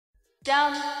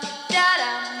Dum da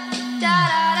dum da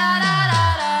da da da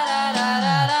da da da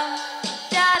da dum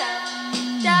da dum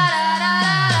da da da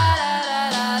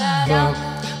da da da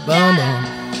Boom,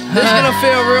 boom. This is gonna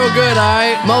feel real good,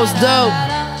 alright? Most dope.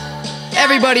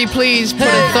 Everybody please put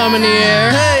a thumb in the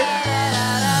air. Hey.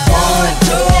 1,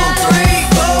 2, 3,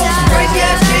 4. Some crazy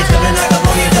ass kids gonna knock up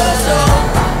on your door, so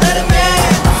let 'em in,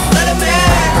 let 'em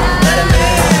in, let 'em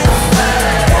in.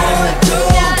 1, 2,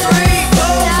 3,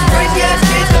 4. Some crazy ass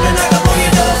kids gonna knock up on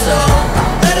your door, so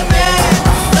let 'em in,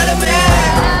 let 'em in,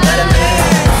 let 'em in.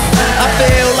 I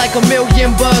feel like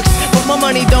 $1,000,000 bucks, but my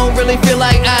money don't really feel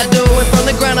like I do. And from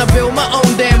the ground I built my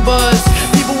own damn buzz.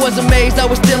 People was amazed I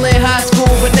was still in high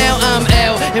school, but now I'm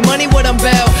out, and money what I'm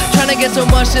about. Tryna get so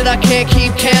much that I can't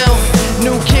keep count.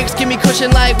 New kicks give me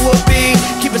cushion like whoopee.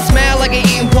 Keep a smile like an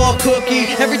eating pork cookie.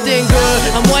 Everything good,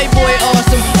 I'm white boy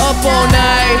awesome. Up all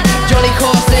night, Johnny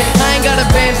Carson. I ain't got a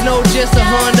Benz, no, just a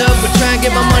Honda, but try and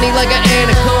get my money like an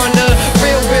anaconda.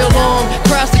 Real long,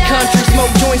 cross the country,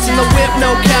 smoke joints in the whip,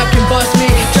 no cop can bust me.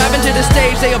 Driving to the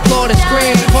stage, they applaud and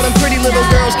scream. All them pretty little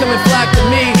girls come and flock to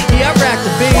me. Yeah, I rack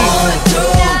the beat. 1, 2,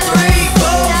 3,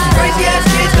 4. Some crazy ass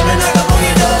kids gonna knock up on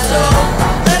your door, so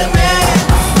let 'em in,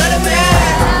 let 'em in,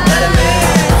 let 'em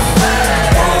in.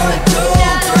 1, 2,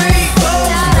 3, 4.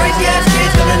 Some crazy ass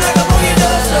kids gonna knock up on your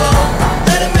door, so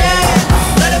let 'em in,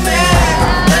 let 'em in,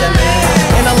 let 'em in.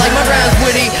 And I like my rhymes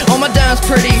witty, all my dimes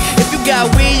pretty. If you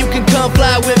got weed, you can come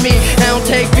fly with me. I don't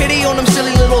take pity on them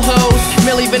silly little hoes.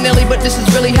 Milli Vanilli, but this is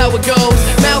really how it goes.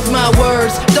 Mouth my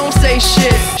words, don't say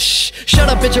shit. Shh, shut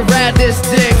up, bitch, and ride this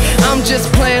dick. I'm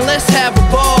just playing, let's have a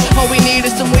ball. All we need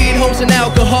is some weed, hoes, and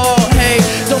alcohol. Hey,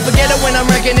 don't forget it when I'm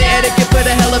wrecking the etiquette for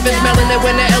the hell of it. Smelling it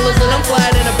when the L is and I'm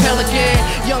flying in a pelican.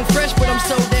 Young, fresh, but I'm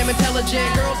so damn intelligent.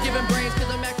 Girls giving brains 'cause